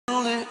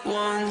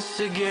once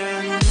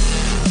again.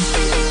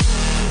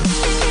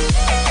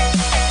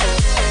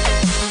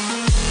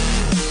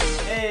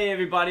 Hey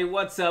everybody,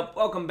 what's up?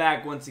 Welcome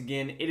back once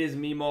again. It is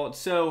me, Molt.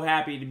 So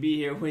happy to be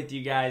here with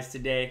you guys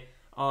today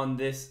on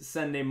this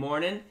Sunday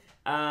morning.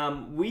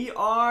 We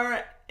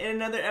are in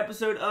another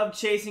episode of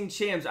Chasing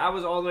Champs. I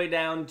was all the way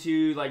down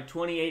to like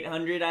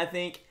 2,800, I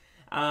think.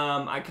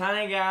 I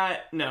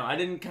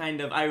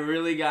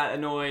really got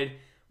annoyed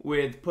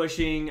with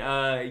pushing,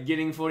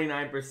 getting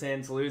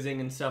 49%,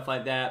 losing and stuff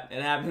like that.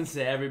 It happens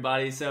to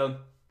everybody. So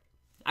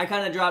I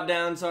kind of dropped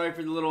down. Sorry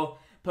for the little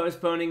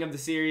postponing of the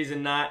series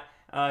and not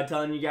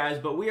telling you guys.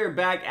 But we are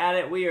back at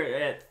it. We are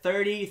at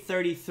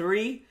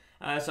 33.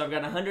 So I've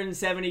got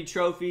 170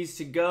 trophies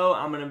to go.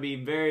 I'm going to be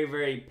very,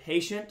 very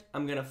patient.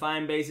 I'm going to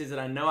find bases that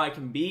I know I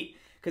can beat,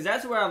 because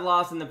that's where I've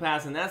lost in the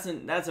past. And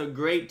that's a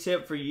great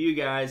tip for you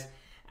guys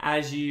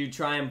as you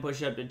try and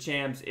push up to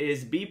champs,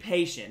 is be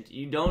patient.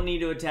 You don't need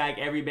to attack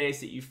every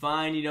base that you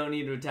find. You don't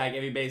need to attack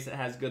every base that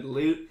has good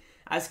loot.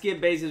 I skip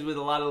bases with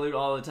a lot of loot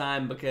all the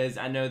time because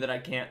I know that I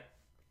can't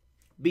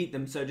beat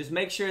them. So just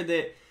make sure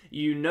that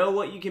you know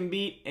what you can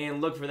beat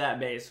and look for that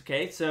base,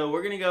 okay? So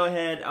we're going to go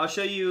ahead. I'll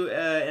show you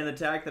an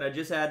attack that I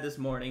just had this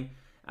morning.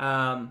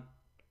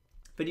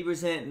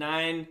 50%,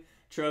 9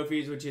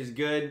 trophies, which is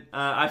good.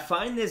 I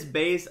find this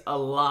base a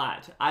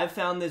lot. I've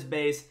found this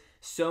base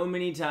so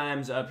many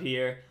times up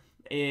here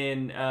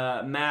in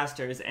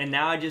Masters, and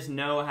now I just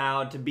know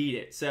how to beat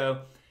it.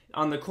 So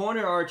on the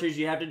corner archers,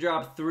 you have to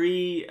drop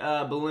 3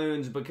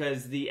 balloons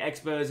because the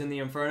Expos and the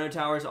Inferno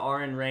Towers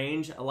are in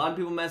range. A lot of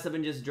people mess up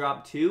and just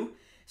drop 2.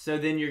 So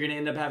then you're going to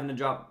end up having to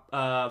drop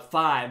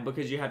 5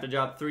 because you have to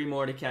drop 3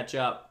 more to catch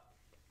up.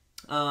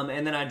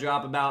 And then I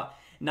drop about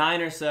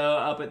 9 or so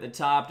up at the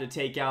top to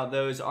take out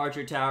those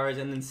archer towers.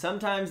 And then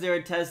sometimes there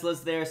are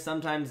Teslas there,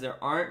 sometimes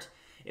there aren't.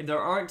 If there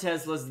aren't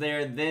Teslas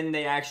there, then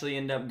they actually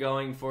end up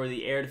going for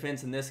the air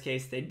defense. In this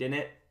case, they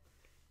didn't.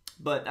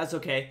 But that's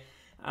okay.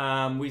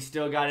 We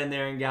still got in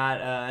there and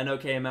got an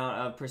okay amount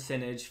of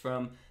percentage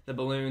from the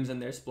balloons and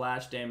their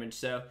splash damage.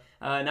 So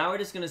now we're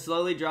just going to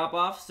slowly drop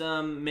off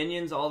some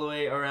minions all the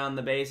way around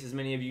the base, as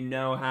many of you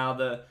know how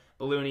the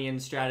Balloonian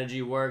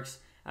strategy works.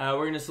 We're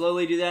going to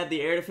slowly do that. The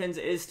air defense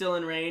is still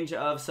in range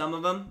of some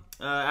of them,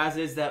 as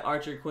is that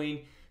Archer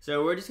Queen.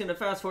 So we're just going to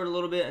fast forward a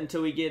little bit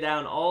until we get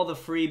down all the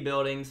free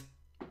buildings.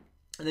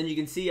 And then you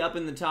can see up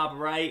in the top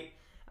right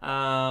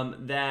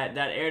that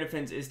air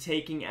defense is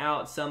taking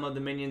out some of the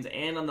minions.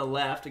 And on the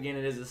left, again,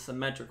 it is a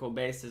symmetrical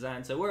base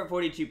design. So we're at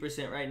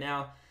 42% right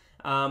now.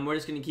 We're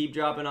just going to keep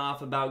dropping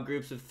off about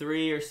groups of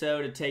 3 or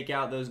so to take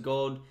out those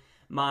gold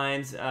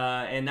mines.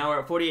 And now we're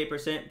at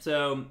 48%.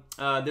 So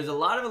there's a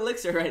lot of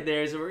elixir right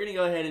there. So we're going to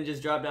go ahead and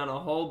just drop down a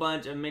whole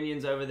bunch of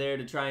minions over there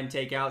to try and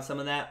take out some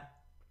of that.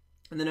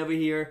 And then over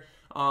here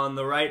on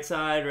the right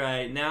side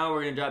right now,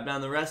 we're going to drop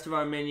down the rest of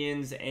our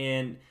minions,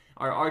 and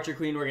our Archer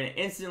Queen, we're going to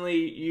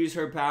instantly use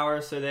her power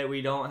so that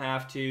we don't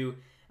have to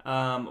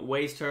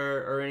waste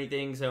her or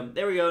anything. So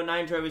there we go,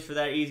 9 trophies for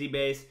that easy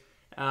base.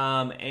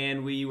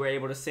 And we were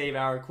able to save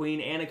our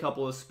Queen and a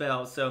couple of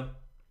spells. So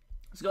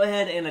let's go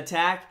ahead and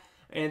attack.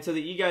 And so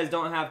that you guys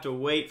don't have to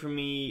wait for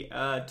me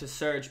to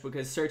search,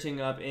 because searching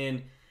up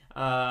in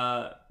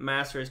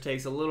Masters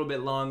takes a little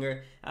bit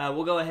longer.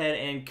 We'll go ahead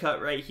and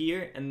cut right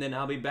here, and then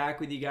I'll be back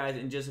with you guys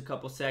in just a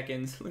couple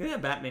seconds. Look at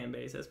that Batman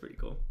base, that's pretty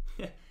cool.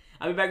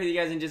 I'll be back with you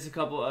guys in just a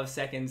couple of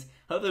seconds.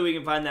 Hopefully we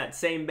can find that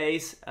same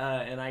base,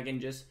 and I can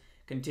just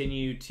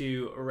continue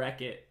to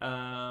wreck it.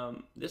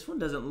 This one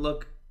doesn't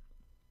look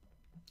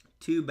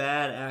too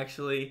bad,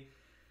 actually,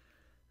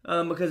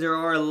 because there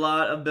are a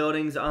lot of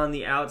buildings on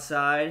the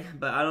outside,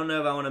 but I don't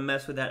know if I want to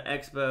mess with that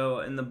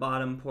Expo in the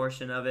bottom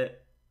portion of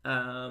it,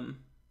 and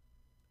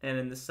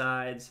in the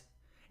sides.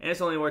 And it's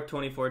only worth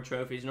 24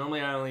 trophies.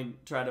 Normally I only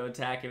try to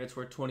attack if it's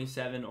worth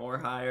 27 or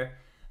higher.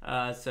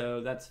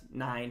 So that's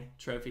 9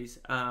 trophies.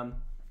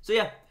 So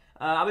yeah,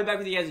 I'll be back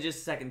with you guys in just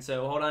a second,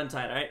 so hold on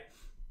tight, alright?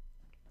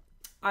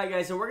 Alright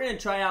guys, so we're going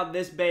to try out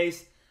this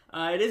base.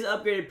 It is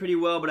upgraded pretty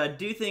well, but I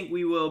do think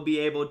we will be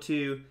able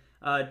to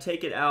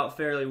take it out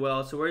fairly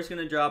well. So we're just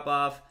going to drop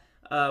off,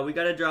 we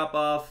got to drop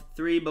off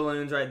 3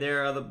 balloons right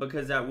there,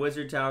 because that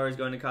wizard tower is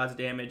going to cause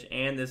damage,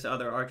 and this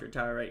other archer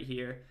tower right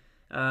here.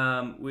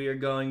 We are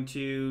going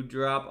to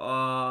drop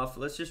off,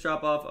 let's just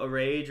drop off a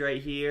rage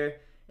right here,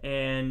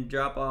 and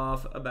drop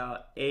off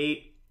about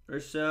 8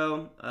 or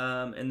so,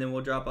 and then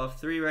we'll drop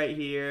off 3 right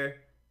here,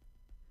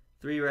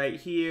 3 right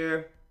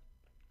here,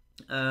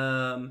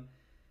 and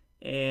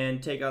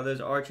take out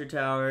those archer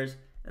towers.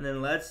 And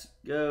then let's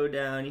go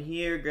down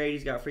here.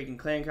 Grady's got freaking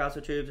clan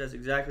castle troops. That's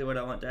exactly what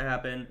I want to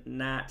happen.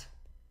 Not.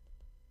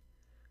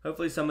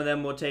 Hopefully some of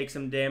them will take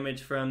some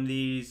damage from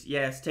these.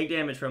 Yes, take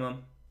damage from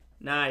them.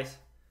 Nice.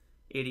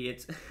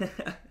 Idiots.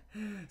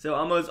 So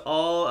almost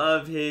all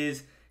of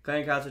his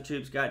clan castle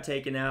troops got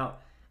taken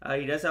out.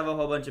 He does have a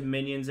whole bunch of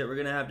minions that we're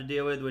going to have to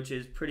deal with, which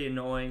is pretty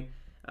annoying.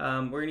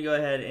 We're going to go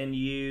ahead and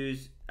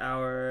use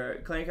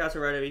our clan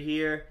castle right over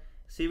here.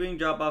 See if we can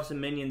drop off some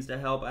minions to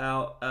help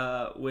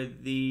out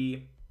with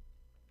the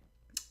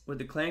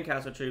clan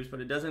castle troops,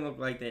 but it doesn't look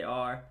like they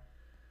are.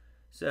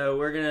 So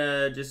we're going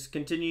to just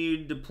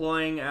continue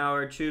deploying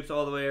our troops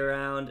all the way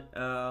around.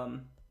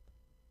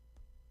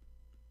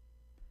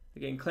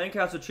 Again, clan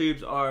council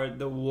troops are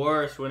the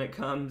worst when it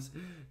comes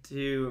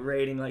to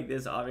raiding like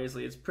this.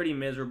 Obviously, it's pretty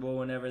miserable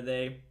whenever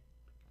they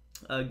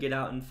get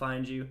out and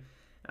find you.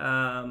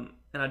 And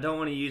I don't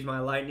want to use my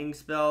lightning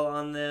spell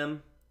on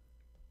them.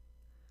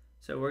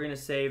 So we're going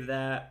to save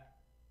that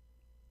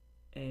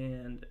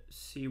and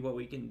see what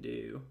we can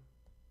do.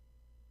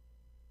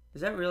 Is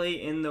that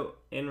really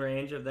in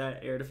range of that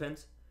air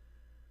defense?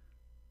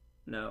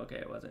 No, okay,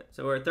 it wasn't.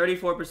 So we're at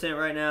 34%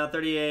 right now,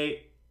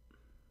 38.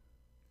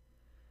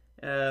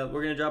 We're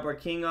going to drop our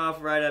king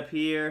off right up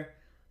here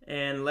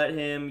and let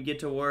him get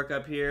to work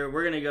up here.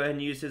 We're going to go ahead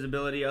and use his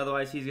ability,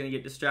 otherwise he's going to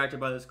get distracted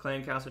by those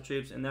clan castle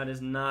troops, and that is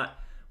not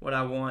what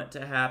I want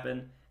to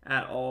happen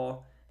at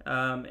all.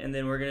 And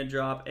then we're going to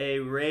drop a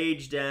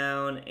rage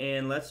down,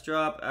 and let's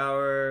drop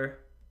our...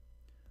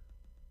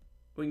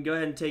 We can go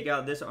ahead and take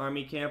out this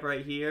army camp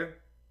right here.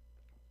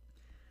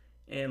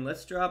 And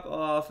let's drop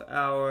off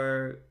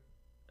our...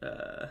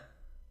 we're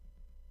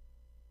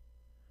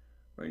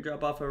going to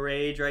drop off a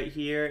rage right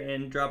here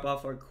and drop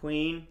off our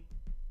queen.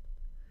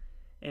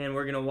 And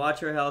we're going to watch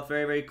her health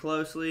very, very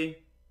closely.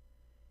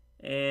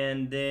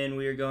 And then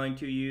we are going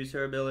to use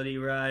her ability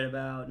right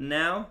about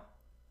now.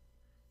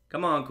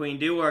 Come on, queen,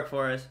 do work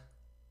for us.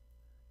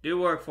 Do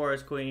work for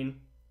us,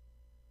 queen.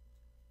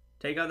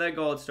 Take out that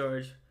gold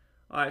storage.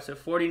 Alright, so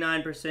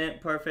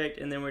 49%, perfect.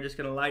 And then we're just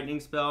going to lightning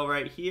spell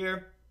right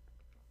here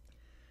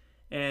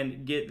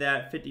and get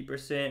that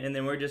 50%. And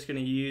then we're just going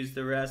to use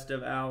the rest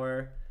of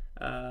our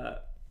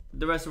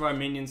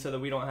minions so that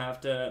we don't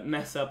have to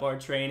mess up our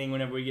training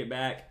whenever we get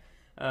back.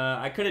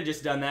 I could have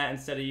just done that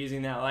instead of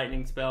using that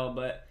lightning spell,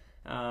 but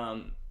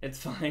it's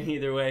fine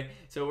either way.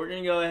 So we're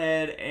going to go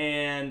ahead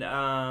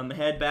and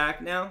head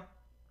back now.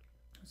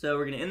 So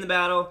we're going to end the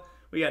battle.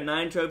 We got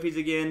 9 trophies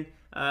again.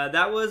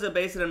 That was a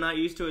base that I'm not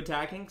used to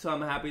attacking, so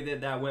I'm happy that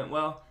that went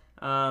well.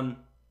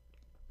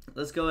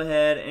 Let's go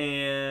ahead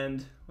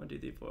and 1, 2,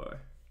 3, 4.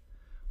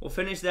 We'll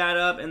finish that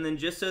up, and then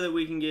just so that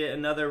we can get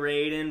another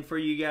raid in for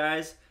you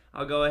guys,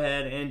 I'll go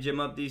ahead and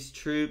gem up these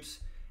troops,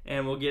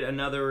 and we'll get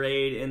another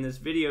raid in this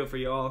video for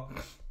y'all.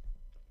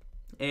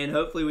 And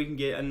hopefully we can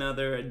get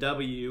another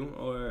W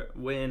or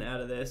win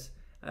out of this.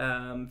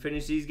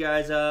 Finish these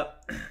guys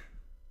up.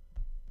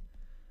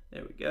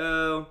 There we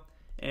go.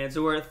 And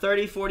so we're at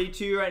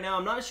 3042 right now.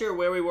 I'm not sure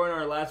where we were in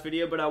our last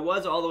video, but I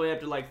was all the way up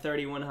to like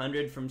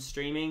 3100 from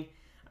streaming.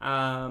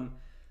 But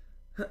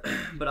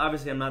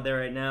obviously I'm not there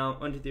right now.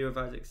 1, 2, 3, 4,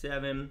 5, 6,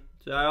 7.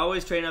 So I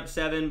always train up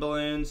 7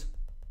 balloons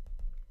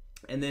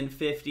and then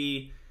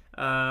 50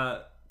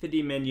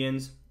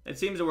 minions. It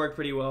seems to work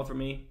pretty well for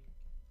me.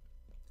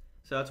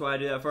 So that's why I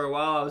do that. For a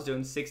while I was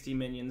doing 60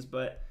 minions,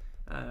 but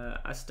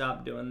I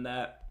stopped doing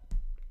that.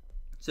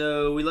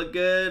 So we look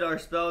good. Our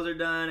spells are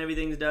done.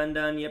 Everything's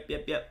done.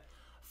 Yep.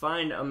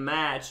 Find a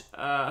match.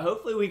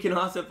 Hopefully we can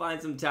also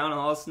find some town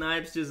hall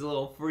snipes, just a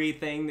little free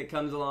thing that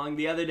comes along.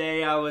 The other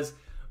day I was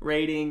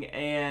raiding,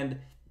 and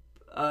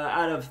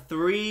out of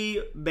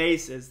 3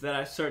 bases that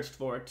I searched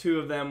for, 2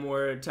 of them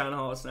were town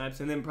hall snipes,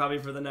 and then probably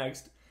for the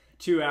next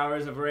 2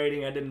 hours of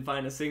raiding I didn't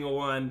find a single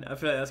one. I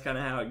feel like that's kind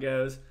of how it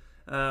goes,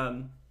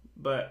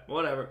 but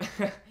whatever.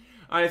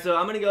 Alright, so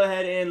I'm going to go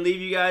ahead and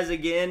leave you guys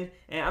again,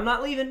 and I'm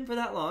not leaving for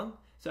that long,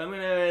 so I'm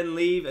going to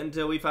leave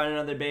until we find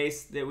another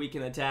base that we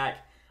can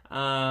attack.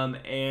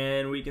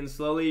 And we can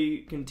slowly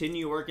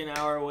continue working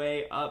our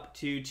way up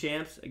to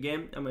champs.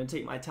 Again, I'm going to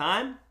take my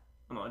time.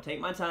 I'm not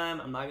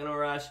going to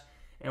rush,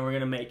 and we're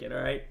going to make it,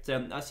 all right?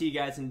 So I'll see you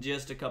guys in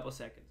just a couple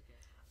seconds.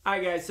 All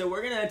right, guys, so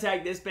we're going to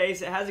attack this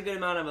base. It has a good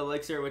amount of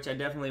elixir, which I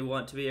definitely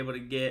want to be able to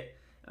get.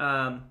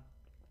 And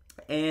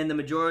the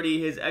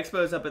majority, his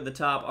expos up at the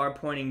top are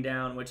pointing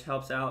down, which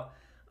helps out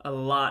a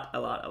lot.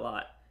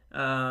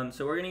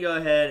 So we're going to go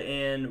ahead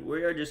and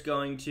we are just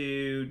going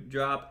to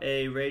drop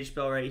a rage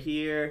spell right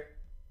here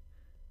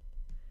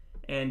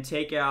and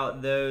take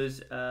out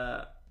those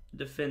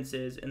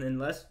defenses, and then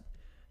let's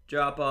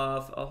drop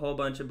off a whole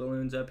bunch of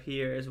balloons up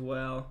here as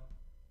well.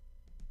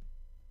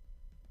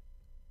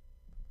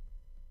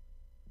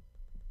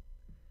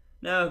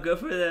 Go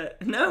for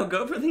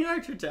the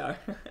archer tower.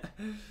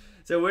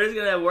 So we're just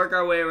going to work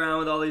our way around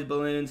with all these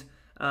balloons,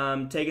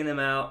 taking them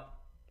out.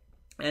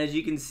 And as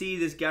you can see,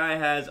 this guy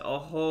has a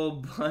whole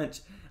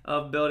bunch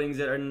of buildings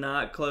that are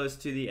not close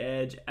to the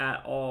edge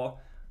at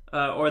all.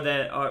 Or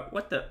that are...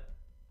 What the...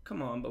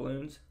 Come on,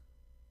 balloons.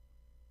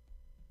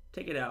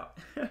 Take it out.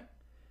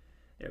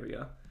 There we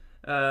go.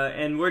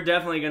 And we're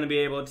definitely going to be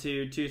able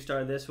to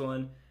 2-star this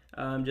one.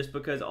 Just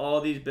because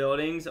all these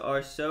buildings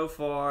are so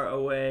far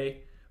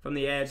away from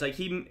the edge. Like,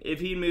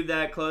 if he moved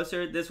that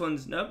closer, this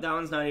one's... Nope, that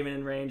one's not even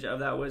in range of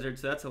that wizard.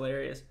 So that's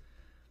hilarious.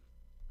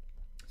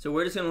 So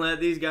we're just going to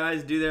let these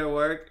guys do their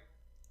work.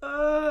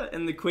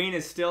 And the queen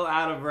is still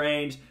out of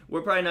range.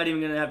 We're probably not even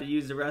going to have to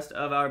use the rest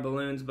of our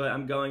balloons, but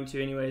I'm going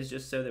to anyways,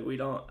 just so that we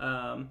don't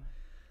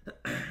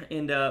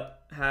end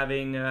up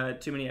having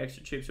too many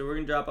extra troops. So we're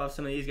going to drop off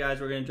some of these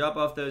guys. We're going to drop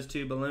off those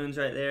 2 balloons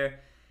right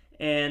there.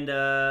 And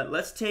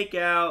let's take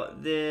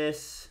out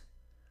this.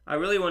 I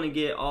really want to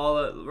get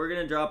we're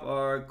going to drop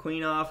our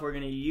queen off. We're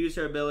going to use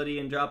her ability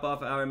and drop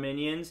off our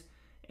minions.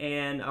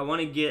 And I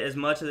want to get as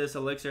much of this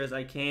elixir as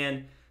I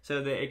can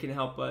so that it can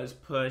help us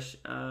push.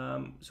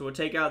 So we'll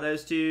take out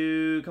those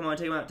two. Come on,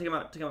 take them out, take them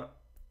out, take them out.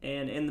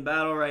 And in the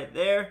battle right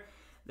there.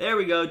 There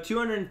we go,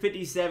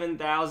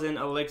 257,000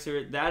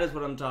 elixir. That is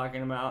what I'm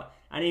talking about.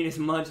 I need as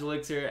much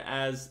elixir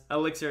as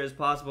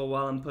possible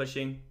while I'm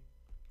pushing.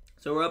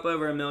 So we're up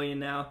over 1 million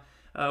now.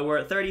 We're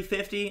at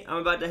 3050. I'm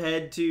about to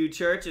head to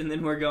church, and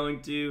then we're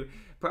going to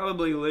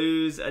probably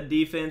lose a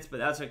defense, but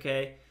that's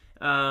okay.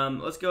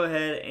 Let's go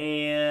ahead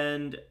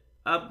and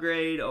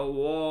upgrade a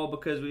wall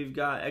because we've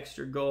got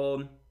extra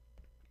gold.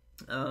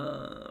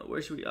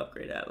 Where should we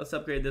upgrade at? Let's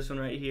upgrade this one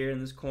right here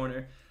in this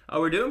corner.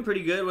 We're doing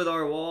pretty good with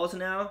our walls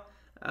now.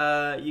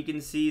 You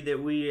can see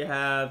that we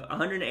have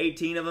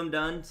 118 of them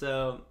done,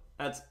 so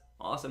that's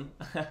awesome.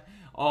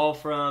 All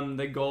from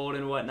the gold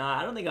and whatnot.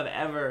 I don't think I've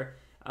ever,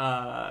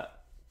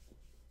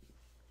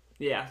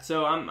 yeah.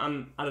 So I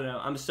don't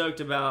know. I'm stoked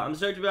about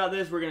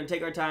this. We're gonna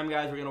take our time,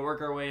 guys. We're gonna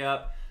work our way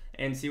up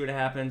and see what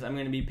happens. I'm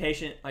gonna be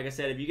patient. Like I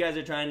said, if you guys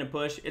are trying to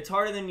push, it's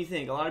harder than you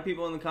think. A lot of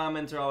people in the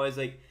comments are always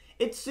like,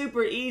 "It's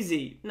super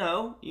easy."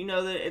 No, you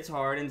know that it's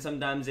hard, and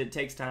sometimes it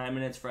takes time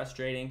and it's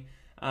frustrating.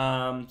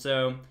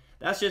 So.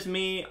 That's just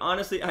me.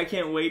 Honestly, I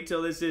can't wait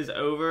till this is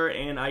over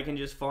and I can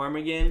just farm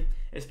again,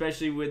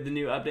 especially with the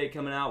new update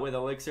coming out with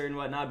elixir and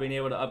whatnot, being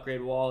able to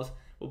upgrade walls.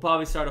 We'll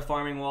probably start a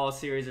farming wall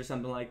series or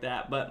something like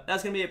that. But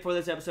that's going to be it for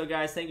this episode,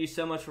 guys. Thank you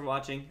so much for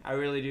watching. I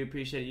really do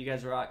appreciate it. You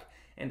guys rock.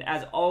 And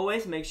as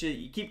always, make sure that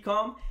you keep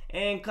calm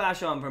and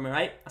clash on for me,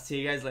 right? I'll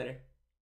see you guys later.